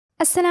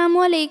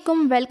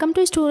अस्सलामुअलैकुम, welcome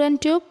to student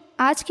tube.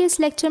 आज के इस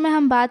लेक्चर में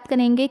हम बात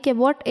करेंगे कि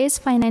व्हाट इज़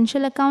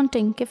फाइनेंशियल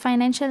अकाउंटिंग, कि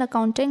फाइनेंशियल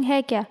अकाउंटिंग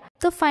है क्या।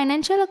 तो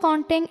financial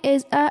accounting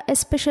is a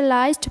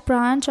specialised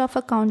branch of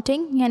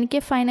accounting, यानी कि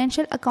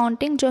फाइनेंशियल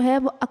अकाउंटिंग जो है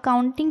वो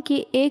अकाउंटिंग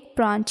की एक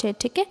ब्रांच है।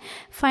 ठीक है,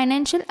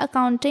 फाइनेंशियल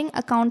अकाउंटिंग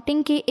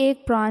अकाउंटिंग की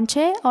एक ब्रांच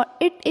है और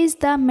it is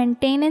the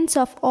maintenance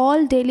of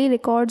all daily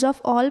records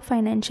of all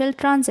financial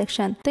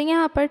transaction. तो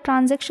यहाँ पर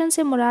ट्रांजेक्शन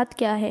से मुराद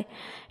क्या है?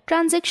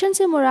 ट्रांजैक्शन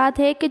से मुराद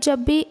है कि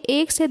जब भी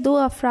एक से दो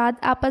अफराद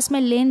आपस में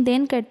लेन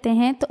देन करते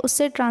हैं तो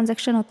उससे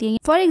ट्रांजैक्शन होती है।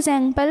 फॉर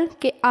एग्जांपल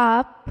कि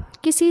आप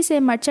किसी से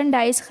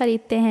मर्चेंडाइज़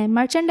ख़रीदते हैं।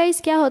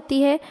 मर्चेंडाइज़ क्या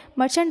होती है?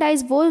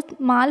 मर्चेंडाइज़ वो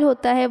माल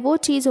होता है, वो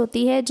चीज़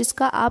होती है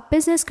जिसका आप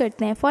बिज़नेस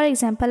करते हैं। फॉर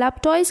एग्जांपल आप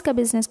टॉयज़ का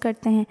बिज़नेस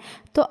करते हैं,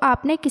 तो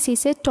आपने किसी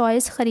से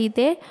टॉयज़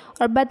ख़रीदे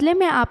और बदले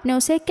में आपने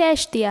उसे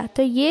कैश दिया,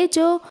 तो ये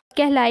जो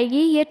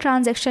कहलाएगी ये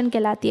ट्रांजैक्शन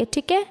कहलाती है।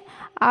 ठीक है,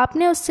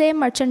 आपने उससे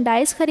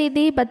मर्चेंडाइज़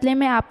ख़रीदी, बदले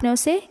में आपने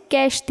उसे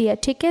कैश दिया।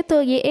 ठीक है,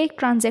 तो ये एक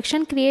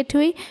ट्रांजैक्शन क्रिएट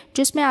हुई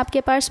जिसमें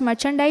आपके पास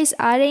मर्चेंडाइज़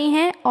आ रही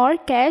हैं और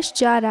कैश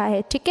जा रहा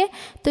है। ठीक है,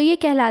 तो ये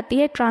कहलाती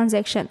है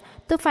ट्रांजैक्शन।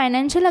 तो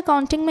फाइनेंशियल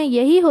अकाउंटिंग में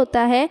यही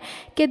होता है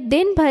कि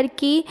दिन भर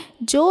की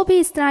जो भी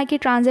इस तरह की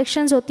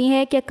ट्रांजैक्शंस होती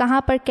हैं कि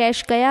कहाँ पर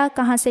कैश गया,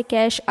 कहाँ से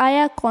कैश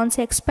आया, कौन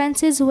से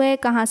एक्सपेंसेस हुए,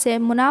 कहाँ से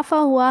मुनाफा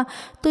हुआ,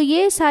 तो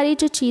ये सारी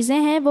जो चीज़ें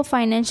हैं वो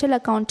फाइनेंशियल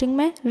अकाउंटिंग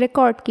में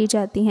रिकॉर्ड की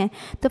जाती हैं।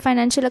 तो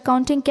फाइनेंशियल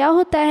अकाउंटिंग क्या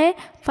होता है?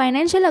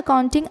 फाइनेंशियल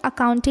अकाउंटिंग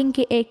अकाउंटिंग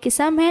की एक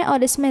किस्म है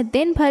और इसमें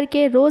दिन भर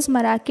के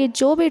रोज़मर्रा के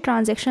जो भी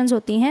ट्रांजैक्शंस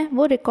होती हैं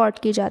वो रिकॉर्ड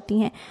की जाती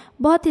हैं।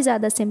 बहुत ही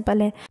ज़्यादा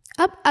सिंपल है।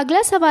 अब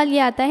अगला सवाल ये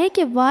आता है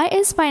कि Y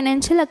is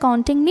financial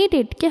accounting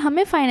needed, कि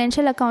हमें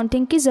फाइनेंशियल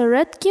अकाउंटिंग की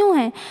ज़रूरत क्यों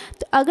है।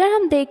 तो अगर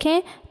हम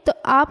देखें तो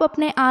आप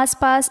अपने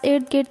आसपास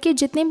इर्द गिर्द के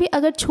जितने भी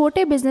अगर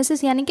छोटे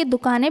बिजनेसेस यानी कि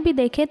दुकानें भी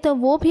देखें तो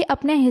वो भी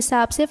अपने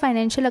हिसाब से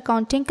फाइनेंशियल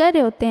अकाउंटिंग कर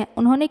रहे होते हैं।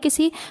 उन्होंने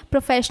किसी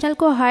प्रोफेशनल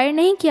को हायर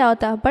नहीं किया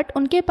होता, बट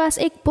उनके पास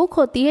एक बुक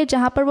होती है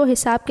जहाँ पर वो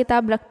हिसाब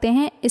किताब रखते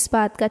हैं इस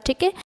बात का।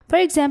 ठीक है, फॉर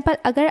एग्जाम्पल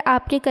अगर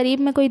आपके करीब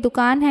में कोई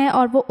दुकान है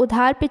और वो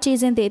उधार पे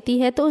चीज़ें देती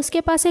है तो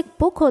उसके पास एक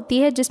बुक होती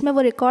है जिसमें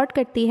वो रिकॉर्ड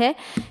करती है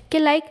कि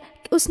लाइक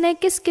उसने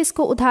किस किस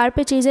को उधार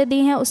पे चीज़ें दी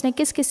हैं, उसने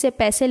किस किस से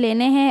पैसे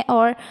लेने हैं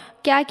और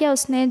क्या क्या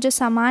उसने जो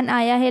सामान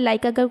आया है।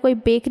 लाइक अगर कोई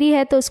बेकरी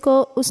है तो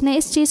उसने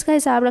इस चीज़ का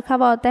हिसाब रखा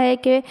हुआ होता है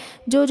कि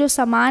जो जो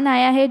सामान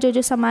आया है, जो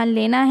जो सामान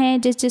लेना है,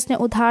 जिसने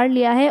उधार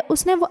लिया है,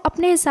 उसने वो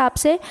अपने हिसाब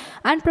से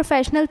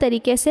अनप्रोफेशनल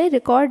तरीके से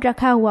रिकॉर्ड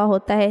रखा हुआ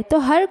होता है। तो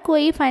हर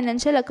कोई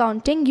फाइनेंशियल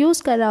अकाउंटिंग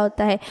यूज़ कर रहा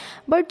होता है,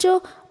 बट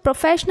जो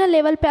प्रोफेशनल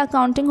लेवल पे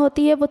अकाउंटिंग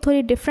होती है वो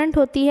थोड़ी डिफरेंट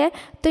होती है।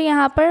 तो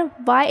यहाँ पर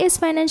Y is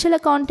financial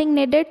accounting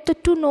needed, तो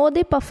to know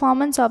the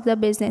performance of the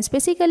business.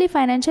 Basically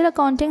financial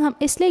accounting हम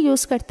इसलिए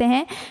यूज़ करते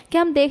हैं कि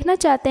हम देखना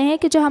चाहते हैं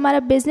कि जो हमारा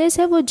बिज़नेस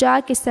है वो जा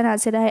किस तरह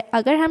से रहा है।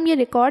 अगर हम ये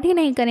रिकॉर्ड ही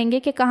नहीं करेंगे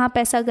कि कहाँ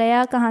पैसा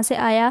गया, कहाँ से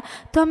आया,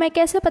 तो हमें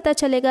कैसे पता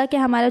चलेगा कि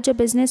हमारा जो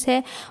बिज़नेस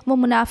है वो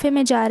मुनाफे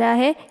में जा रहा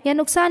है या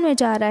नुकसान में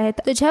जा रहा है।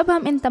 तो जब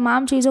हम इन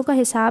तमाम चीज़ों का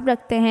हिसाब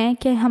रखते हैं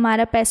कि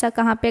हमारा पैसा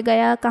कहाँ पर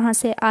गया, कहाँ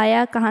से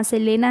आया, कहाँ से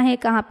लेना है,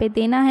 कहाँ पे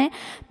देना है,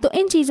 तो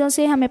इन चीज़ों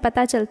से हमें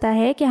पता चलता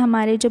है कि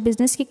हमारे जो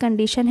बिज़नेस की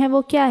कंडीशन है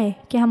वो क्या है,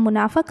 कि हम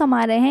मुनाफा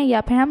कमा रहे हैं या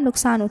फिर हम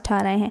नुकसान उठा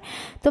रहे हैं।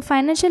 तो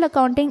फाइनेंशियल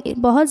अकाउंटिंग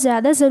बहुत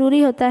ज़्यादा ज़रूरी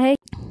होता है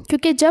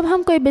क्योंकि जब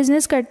हम कोई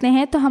बिज़नेस करते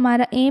हैं तो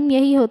हमारा एम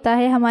यही होता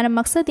है, हमारा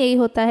मकसद यही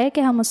होता है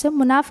कि हम उससे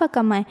मुनाफा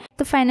कमाएं।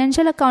 तो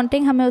फाइनेंशियल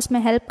अकाउंटिंग हमें उसमें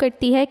हेल्प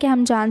करती है कि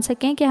हम जान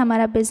सकें कि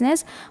हमारा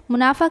बिज़नेस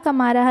मुनाफा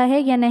कमा रहा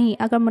है या नहीं।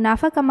 अगर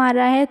मुनाफा कमा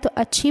रहा है तो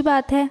अच्छी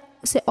बात है,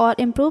 उसे और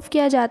इम्प्रूव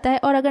किया जाता है,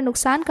 और अगर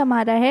नुकसान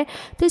कमा रहा है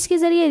तो इसके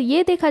ज़रिए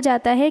ये देखा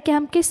जाता है कि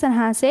हम किस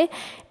तरह से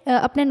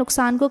अपने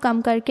नुकसान को कम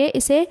करके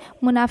इसे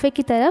मुनाफे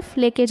की तरफ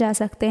लेके जा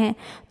सकते हैं।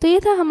 तो ये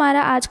था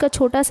हमारा आज का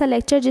छोटा सा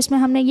लेक्चर जिसमें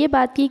हमने ये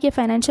बात की कि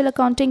फ़ाइनेंशियल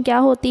अकाउंटिंग क्या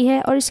होती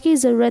है और इसकी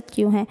ज़रूरत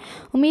क्यों है।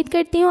 उम्मीद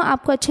करती हूँ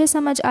आपको अच्छे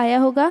समझ आया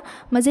होगा।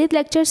 मज़ीद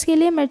लेक्चर्स के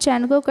लिए मेरे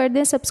चैनल को कर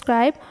दें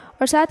सब्सक्राइब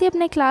और साथ ही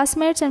अपने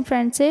क्लासमेट्स एंड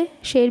फ्रेंड्स से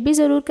शेयर भी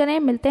ज़रूर करें।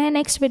 मिलते हैं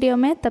नेक्स्ट वीडियो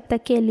में, तब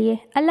तक के लिए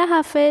अल्लाह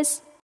हाफ़िज़।